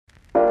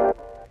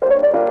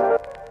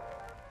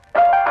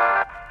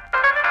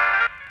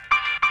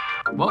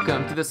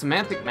Welcome to the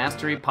Semantic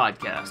Mastery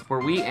Podcast,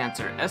 where we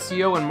answer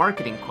SEO and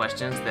marketing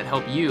questions that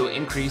help you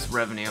increase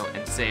revenue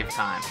and save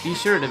time. Be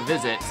sure to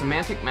visit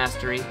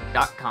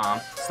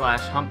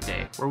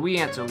semanticmastery.com/humpday, where we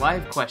answer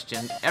live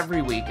questions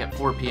every week at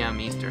 4 p.m.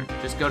 Eastern.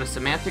 Just go to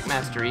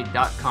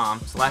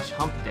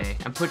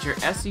semanticmastery.com/humpday and put your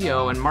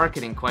SEO and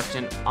marketing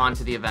question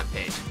onto the event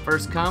page.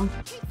 First come,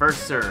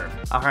 first serve.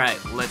 All right,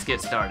 let's get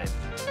started.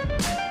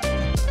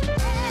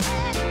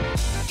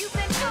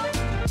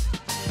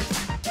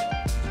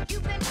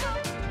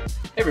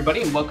 Hey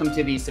everybody, and welcome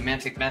to the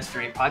Semantic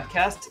Mastery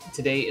Podcast.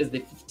 Today is the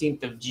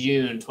 15th of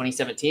June,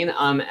 2017.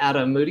 I'm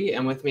Adam Moody,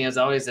 and with me as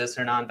always is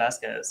Hernan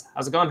Vasquez.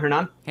 How's it going,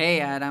 Hernan? Hey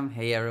Adam,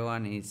 hey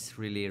everyone. It's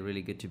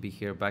really good to be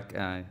here back.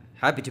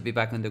 Happy to be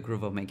back on the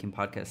groove of making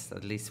podcasts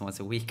at least once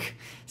a week.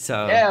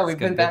 So yeah, we've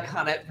been back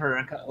on it for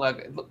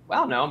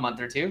a month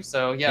or two.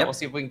 So yeah, Yep. We'll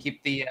see if we can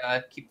keep the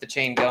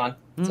chain going.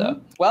 Mhm.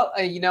 So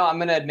I'm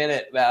going to admit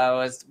it.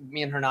 As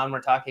me and Hernan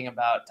were talking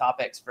about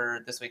topics for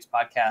this week's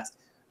podcast.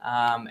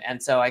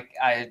 And so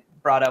I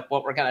brought up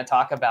what we're going to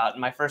talk about.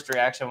 And my first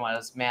reaction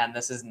was, man,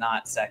 this is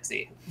not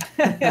sexy.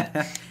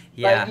 Yeah.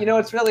 But,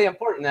 it's really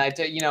important.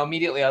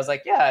 Immediately I was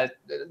like, yeah,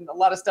 a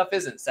lot of stuff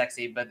isn't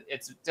sexy, but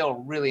it's still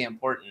really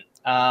important.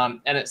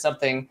 And it's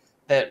something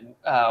that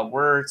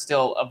we're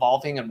still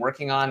evolving and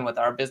working on with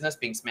our business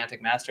being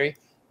Semantic Mastery.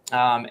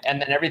 And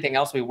then everything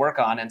else we work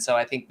on. And so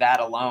I think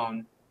that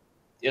alone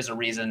is a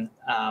reason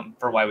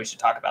for why we should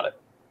talk about it.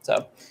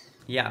 So.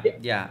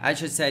 Yeah. I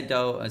should say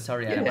though,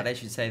 Adam, but I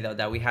should say though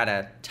that we had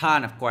a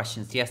ton of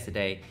questions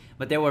yesterday,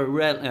 but they were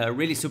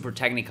really super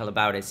technical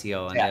about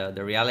SEO. And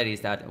the reality is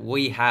that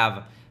we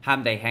have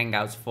Hamday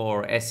Hangouts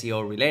for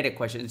SEO related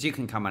questions. You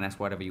can come and ask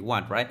whatever you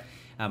want, right?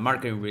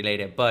 Marketing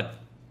related, but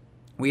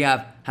we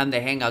have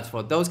Hamday Hangouts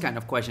for those kind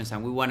of questions,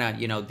 and we want to,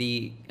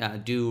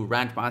 do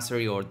Rant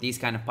Mastery or these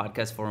kind of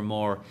podcasts for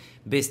more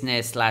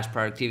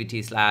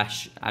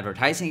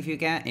business/productivity/advertising,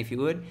 if you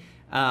would.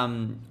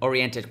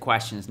 Oriented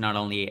questions, not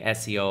only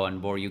SEO,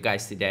 and bore you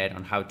guys to death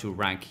on how to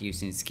rank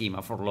using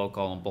schema for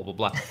local and blah blah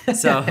blah.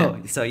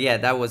 So yeah,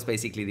 that was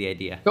basically the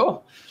idea.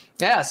 Cool.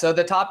 Yeah. So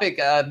the topic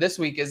this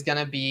week is going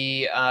to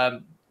be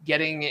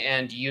getting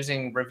and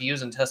using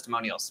reviews and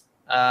testimonials.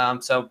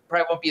 So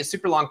probably won't be a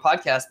super long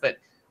podcast, but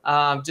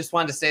just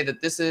wanted to say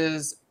that this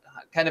is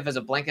kind of as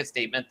a blanket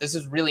statement. This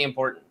is really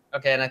important.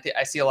 Okay, and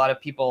I see a lot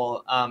of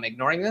people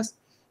ignoring this.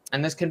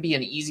 And this can be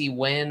an easy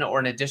win or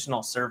an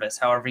additional service,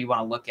 however you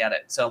want to look at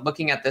it. So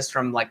looking at this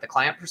from like the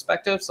client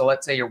perspective. So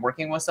let's say you're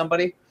working with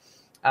somebody,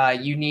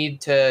 you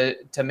need to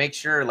make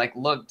sure, like,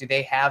 look, do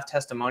they have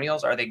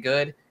testimonials? Are they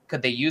good?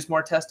 Could they use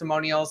more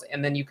testimonials?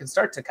 And then you can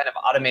start to kind of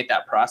automate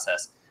that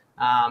process.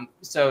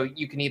 So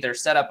you can either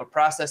set up a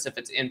process if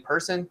it's in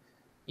person,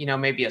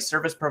 maybe a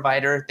service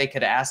provider, they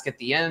could ask at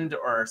the end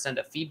or send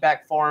a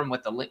feedback form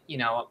with the link,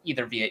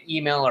 either via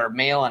email or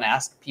mail, and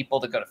ask people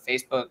to go to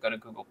Facebook, go to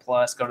Google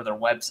Plus, go to their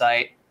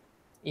website,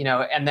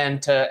 and then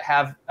to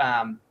have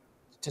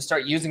to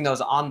start using those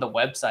on the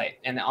website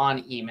and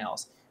on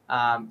emails.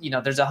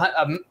 There's a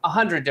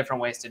 100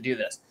 different ways to do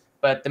this,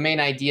 but the main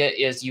idea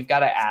is you've got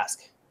to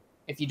ask.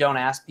 If you don't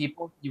ask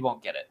people, you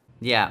won't get it.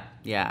 Yeah.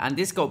 And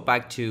this goes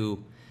back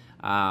to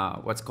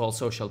what's called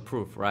social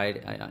proof,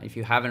 right? If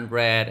you haven't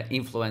read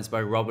Influenced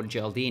by Robert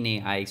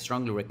Cialdini, I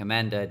strongly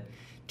recommend it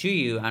to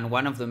you. And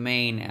one of the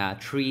main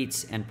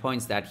treats and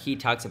points that he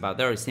talks about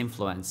there is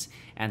influence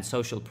and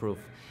social proof.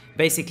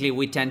 Basically,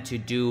 we tend to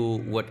do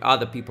what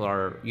other people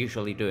are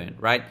usually doing,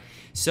 right?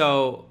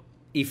 So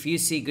if you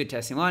see good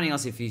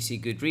testimonials, if you see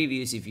good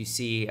reviews, if you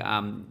see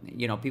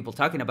people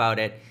talking about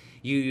it,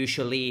 you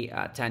usually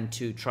tend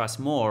to trust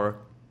more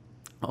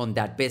on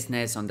that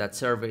business, on that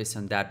service,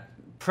 on that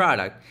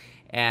product.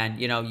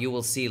 And you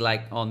will see,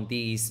 like, on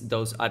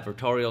those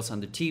advertorials on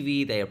the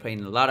TV, they are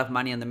paying a lot of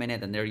money on the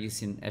minute, and they're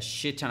using a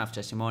shit ton of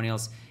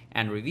testimonials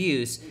and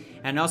reviews.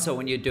 And also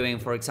when you're doing,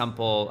 for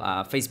example,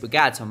 Facebook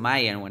ads on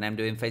my end, when I'm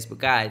doing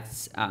Facebook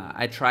ads,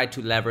 I try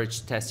to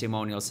leverage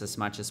testimonials as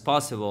much as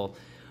possible,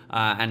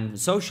 and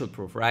social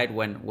proof, right?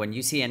 When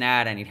you see an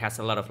ad and it has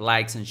a lot of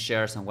likes and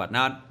shares and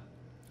whatnot,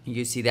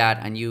 you see that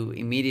and you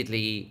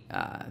immediately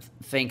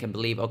think and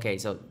believe, okay,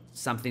 so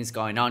something's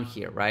going on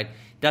here, right?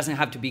 Doesn't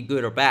have to be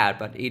good or bad,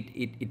 but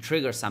it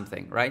triggers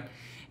something, right?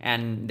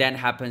 And then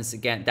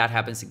that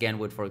happens again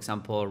with, for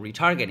example,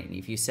 retargeting.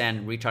 If you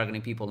send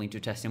retargeting people into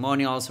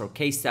testimonials or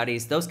case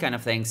studies, those kind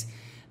of things,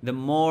 the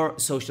more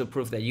social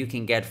proof that you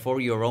can get for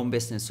your own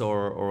business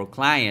or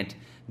client,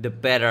 the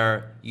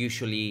better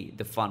usually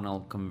the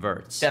funnel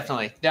converts.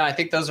 Definitely. Yeah, I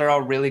think those are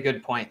all really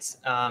good points.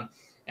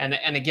 And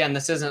again,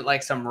 this isn't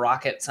like some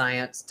rocket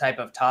science type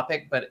of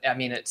topic, but I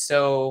mean, it's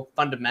so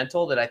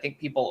fundamental that I think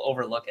people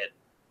overlook it.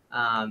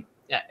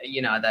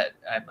 That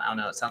I don't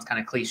know, it sounds kind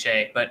of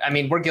cliche, but I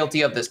mean, we're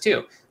guilty of this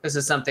too. This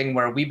is something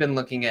where we've been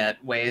looking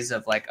at ways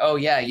of like, oh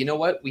yeah, you know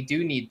what? We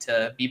do need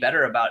to be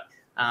better about,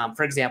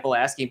 for example,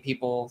 asking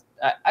people,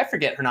 I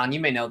forget, Hernan, you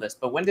may know this,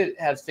 but when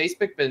has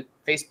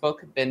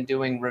Facebook been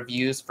doing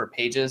reviews for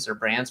pages or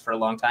brands for a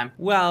long time?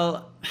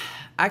 Well,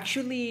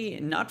 Actually,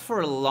 not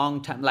for a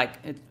long time. Like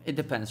it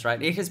depends,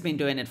 right? It has been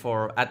doing it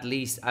for at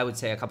least, I would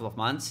say, a couple of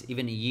months,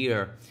 even a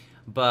year.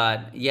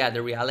 But yeah,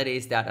 the reality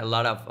is that a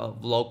lot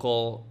of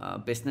local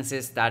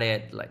businesses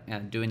started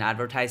like doing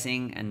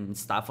advertising and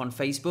stuff on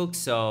Facebook.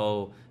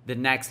 So the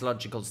next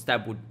logical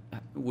step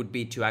would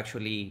be to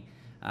actually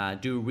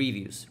do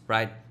reviews,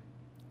 right?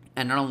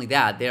 And not only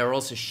that, they are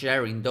also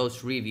sharing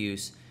those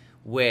reviews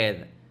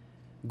with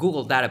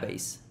Google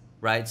database,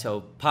 right?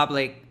 So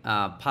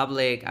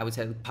I would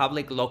say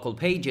public local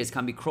pages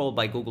can be crawled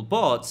by Google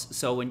bots.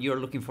 So when you're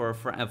looking for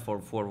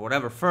for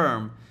whatever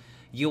firm,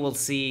 you will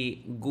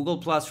see Google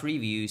Plus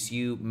reviews.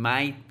 You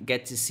might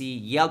get to see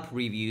Yelp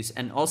reviews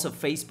and also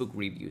Facebook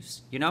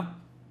reviews.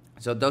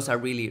 So those are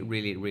really,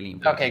 really, really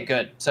important. Okay,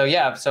 good. So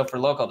yeah, so for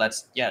local,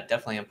 that's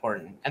definitely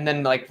important. And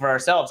then like for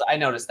ourselves, I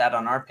noticed that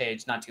on our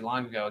page not too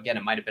long ago. Again,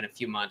 it might have been a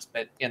few months,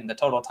 but in the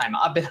total time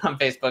I've been on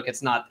Facebook,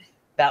 it's not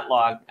that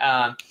long.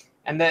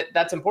 And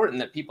that's important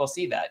that people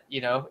see that,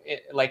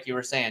 like you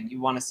were saying,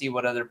 you want to see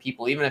what other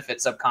people, even if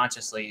it's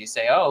subconsciously, you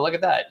say, oh, look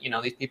at that.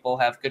 These people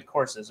have good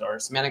courses, or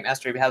Semantic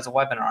Mastery has a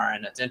webinar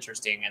and it's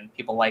interesting and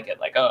people like it.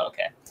 Like, oh,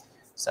 okay.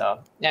 So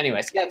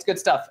anyways, yeah, it's good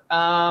stuff.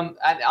 On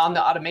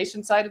the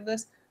automation side of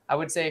this, I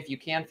would say if you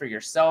can for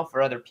yourself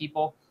or other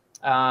people,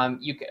 or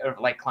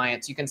like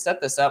clients, you can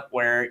set this up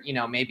where,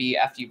 maybe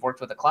after you've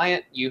worked with a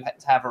client, you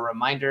have a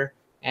reminder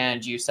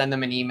and you send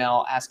them an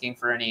email asking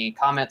for any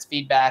comments,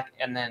 feedback,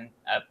 and then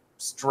a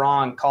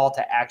strong call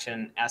to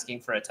action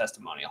asking for a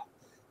testimonial.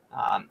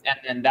 And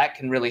then that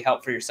can really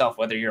help for yourself,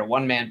 whether you're a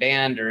one-man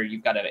band or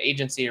you've got an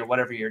agency or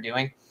whatever you're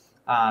doing.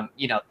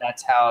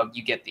 That's how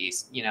you get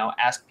these,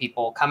 ask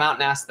people, come out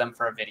and ask them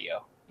for a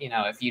video.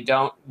 If you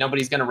don't,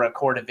 nobody's going to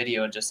record a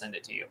video and just send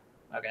it to you.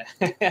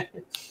 Okay.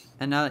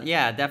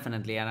 Yeah,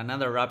 definitely. And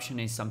another option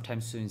is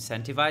sometimes to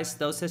incentivize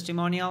those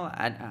testimonial.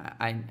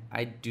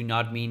 I do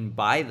not mean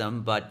buy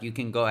them, but you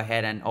can go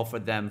ahead and offer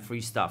them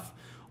free stuff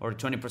or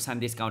 20%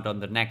 discount on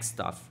the next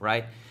stuff,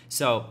 right?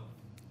 So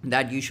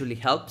that usually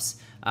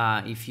helps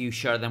if you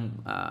share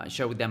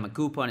with them a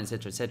coupon,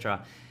 etc.,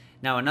 etc.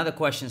 Now, another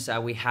questions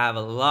that we have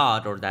a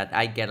lot, or that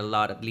I get a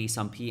lot, at least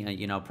on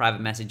private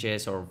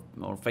messages or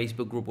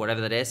Facebook group, whatever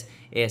that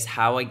is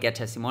how I get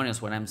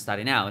testimonials when I'm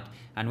starting out.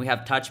 And we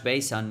have touched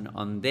base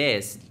on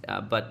this,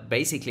 but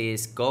basically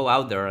is go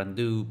out there and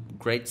do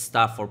great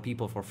stuff for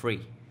people for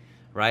free,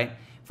 right?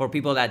 For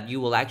people that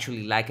you will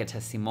actually like a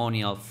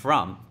testimonial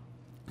from.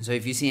 So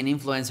if you see an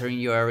influencer in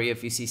your area,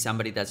 if you see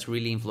somebody that's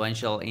really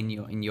influential in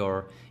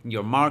your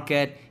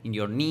market, in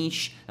your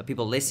niche, that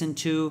people listen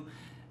to,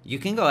 you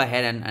can go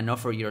ahead and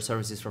offer your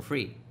services for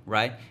free,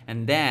 right?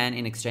 And then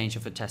in exchange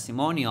of a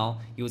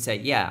testimonial, you would say,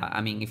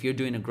 if you're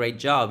doing a great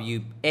job,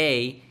 you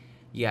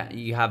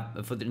have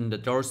a foot in the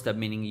doorstep,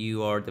 meaning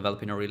you are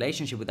developing a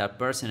relationship with that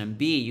person, and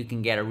B, you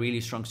can get a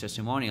really strong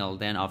testimonial,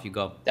 then off you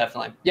go.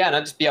 Definitely. Yeah, and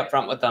I'll just be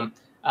upfront with them.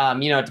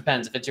 It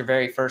depends. If it's your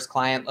very first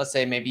client, let's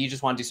say maybe you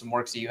just want to do some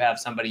work, so you have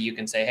somebody you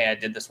can say, hey, I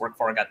did this work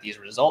for, I got these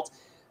results.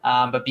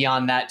 But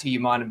beyond that, too,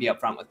 you want to be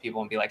upfront with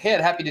people and be like, hey,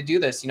 I'm happy to do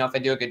this. If I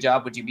do a good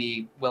job, would you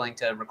be willing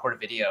to record a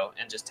video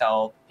and just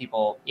tell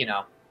people,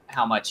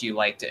 how much you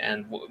liked it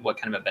and what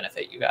kind of a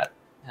benefit you got?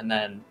 And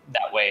then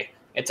that way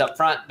it's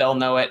upfront, they'll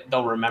know it,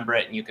 they'll remember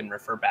it, and you can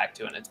refer back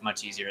to it. And it's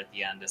much easier at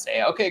the end to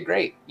say, okay,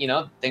 great.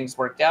 Things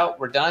worked out.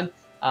 We're done.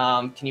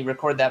 Can you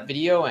record that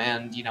video?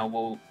 And,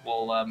 we'll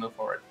move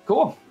forward.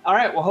 Cool. All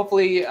right. Well,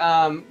 hopefully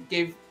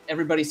gave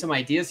everybody some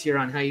ideas here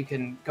on how you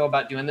can go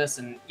about doing this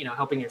and,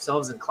 helping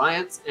yourselves and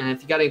clients. And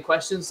if you got any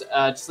questions,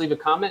 just leave a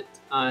comment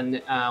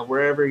on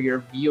wherever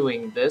you're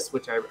viewing this,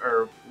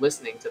 or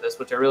listening to this,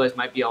 which I realize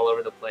might be all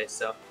over the place.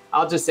 So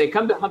I'll just say,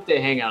 come to Hump Day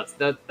Hangouts.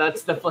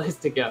 That's the place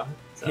to go.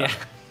 So, yeah.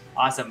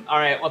 Awesome. All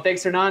right. Well,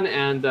 thanks, Hernan,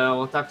 and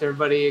we'll talk to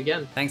everybody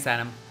again. Thanks,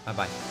 Adam.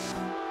 Bye-bye.